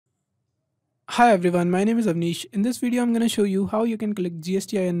Hi everyone, my name is Avnish. In this video, I'm going to show you how you can collect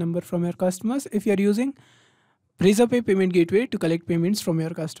GSTIN number from your customers if you're using Razorpay payment gateway to collect payments from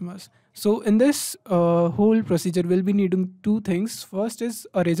your customers. So in this whole procedure, we'll be needing two things. First is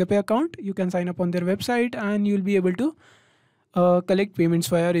a Razorpay account. You can sign up on their website and you'll be able to collect payments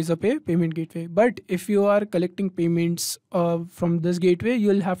via Razorpay payment gateway. But if you are collecting payments from this gateway,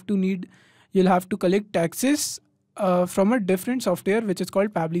 you'll have to collect taxes from a different software which is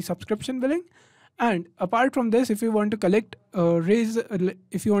called Pabbly Subscription Billing. And apart from this, if you want to collect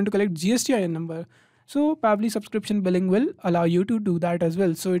if you want to collect GSTIN number, so Pabbly Subscription Billing will allow you to do that as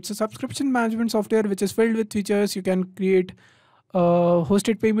well. So it's a subscription management software which is filled with features. You can create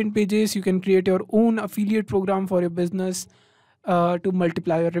hosted payment pages. You can create your own affiliate program for your business to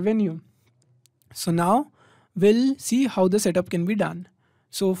multiply your revenue. So now we'll see how the setup can be done.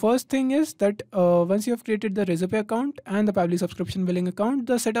 So first thing is that once you have created the Razorpay account and the Pabbly Subscription Billing account,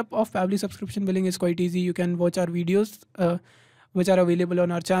 the setup of Pabbly Subscription Billing is quite easy. You can watch our videos which are available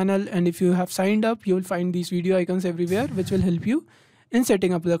on our channel, and if you have signed up, you will find these video icons everywhere which will help you in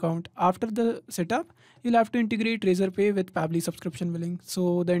setting up the account. After the setup, you'll have to integrate Razorpay with Pabbly Subscription Billing.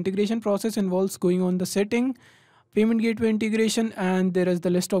 So the integration process involves going on the setting, payment gateway integration, and there is the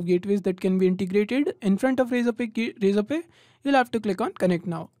list of gateways that can be integrated. In front of Razorpay, you'll have to click on connect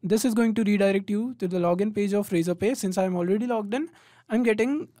now. This is going to redirect you to the login page of Razorpay. Since I'm already logged in, I'm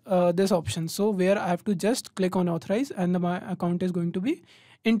getting this option. So where I have to just click on authorize and my account is going to be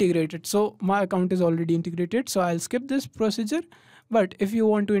integrated. So my account is already integrated. So I'll skip this procedure. But if you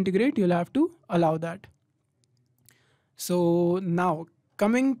want to integrate, you'll have to allow that. So now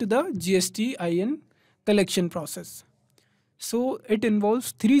coming to the GSTIN collection process. So it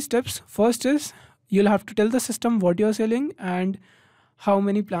involves three steps. First is you'll have to tell the system what you're selling and how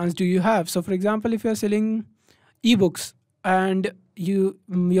many plans do you have. So for example, if you're selling ebooks and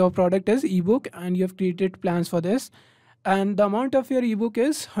your product is ebook and you have created plans for this, and the amount of your ebook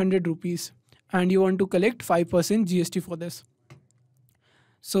is 100 rupees and you want to collect 5% GST for this.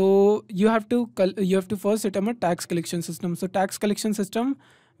 So you have to first set up a tax collection system. So tax collection system,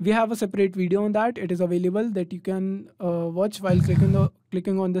 we have a separate video on that. It is available that you can watch while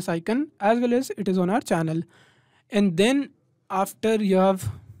clicking on this icon, as well as it is on our channel. And then after you have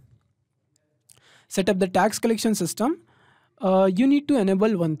set up the tax collection system, you need to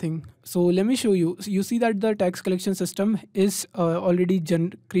enable one thing. So let me show you. So you see that the tax collection system is already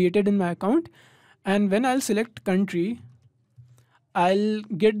created in my account. And when I'll select country, I'll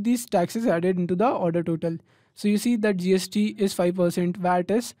get these taxes added into the order total. So you see that GST is 5%,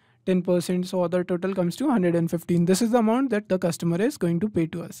 VAT is 10%, so other total comes to 115. This is the amount that the customer is going to pay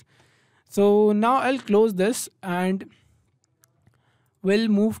to us. So now I'll close this and we'll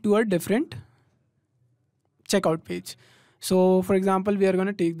move to a different checkout page. So for example, we are going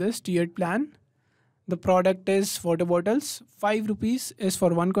to take this tiered plan. The product is water bottles, 5 rupees is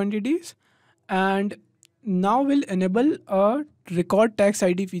for one quantities, and now we'll enable a record tax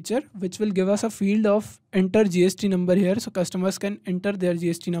ID feature, which will give us a field of enter GST number here. So customers can enter their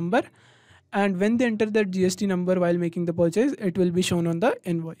GST number, and when they enter their GST number while making the purchase, it will be shown on the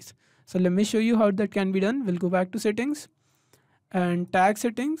invoice. So let me show you how that can be done. We'll go back to settings and tax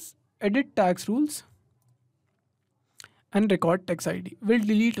settings, edit tax rules and record tax ID. We'll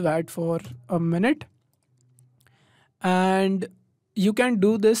delete VAT for a minute, and you can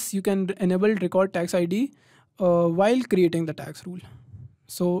do this. You can enable record tax ID while creating the tax rule.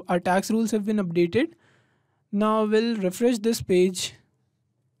 So our tax rules have been updated. Now we'll refresh this page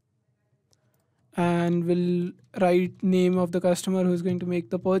and we'll write name of the customer who's going to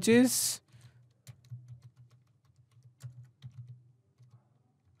make the purchase.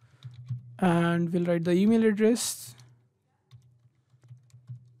 And we'll write the email address.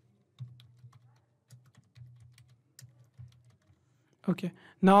 Okay,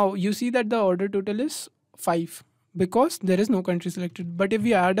 now you see that the order total is 5 because there is no country selected. But if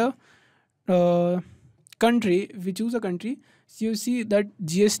we add a country, if we choose a country, so you see that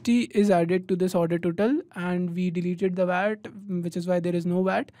GST is added to this order total and we deleted the VAT, which is why there is no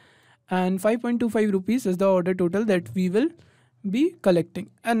VAT. And 5.25 rupees is the order total that we will be collecting.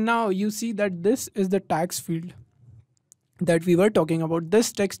 And now you see that this is the tax field that we were talking about.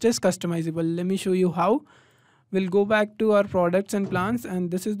 This text is customizable. Let me show you how. We'll go back to our products and plans, and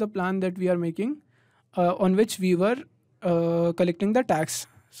this is the plan that we are making on which we were collecting the tax.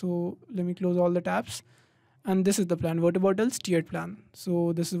 So let me close all the tabs, and this is the plan, water bottles tiered plan.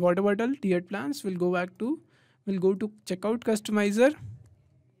 So this is water bottle tiered plans. We'll go to checkout customizer.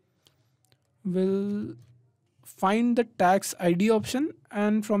 We'll find the tax ID option,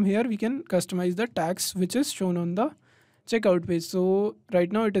 and from here we can customize the tax which is shown on the checkout page. So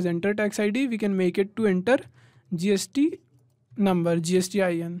right now it is enter tax ID. We can make it to enter GST number,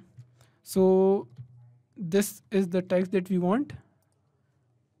 GSTIN. So this is the text that we want.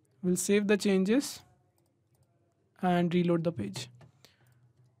 We'll save the changes and reload the page.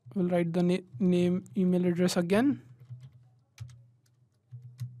 We'll write the name, email address again.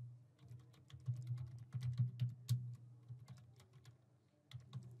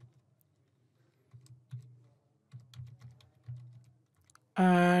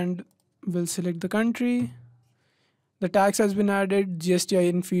 And we'll select the country. The tax has been added.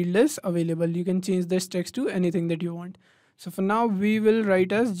 GSTIN field is available. You can change this text to anything that you want. So for now, we will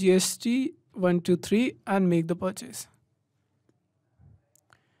write as GST 123 and make the purchase.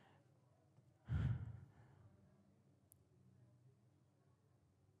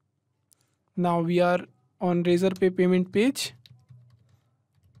 Now we are on Razorpay payment page.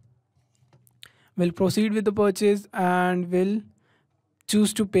 We'll proceed with the purchase and we'll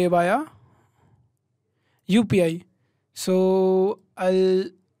choose to pay via UPI. So I'll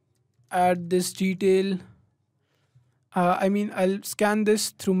add this detail. I'll scan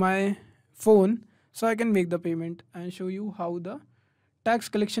this through my phone so I can make the payment and show you how the tax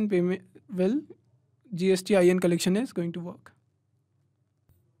collection payment GSTIN collection is going to work.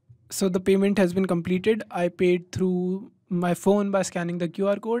 So the payment has been completed. I paid through my phone by scanning the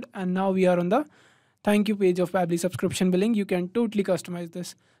QR code, and now we are on the thank you page of Pabbly Subscription Billing. You can totally customize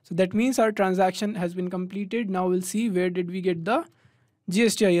this. So that means our transaction has been completed. Now we'll see where did we get the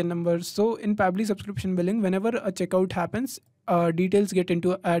GSTIN number. So in Pabbly Subscription Billing, whenever a checkout happens, details get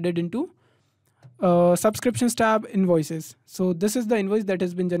added into subscriptions tab, invoices. So this is the invoice that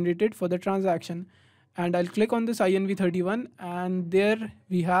has been generated for the transaction. And I'll click on this INV31, and there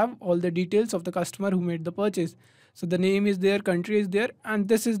we have all the details of the customer who made the purchase. So the name is there, country is there, and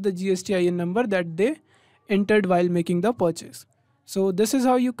this is the GSTIN number that they entered while making the purchase. So this is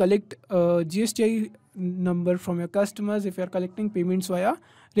how you collect GSTI number from your customers if you are collecting payments via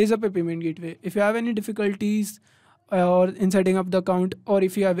Razorpay payment gateway. If you have any difficulties or in setting up the account, or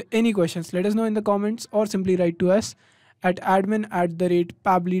if you have any questions, let us know in the comments or simply write to us at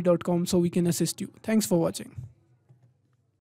admin@pabbly.com so we can assist you. Thanks for watching.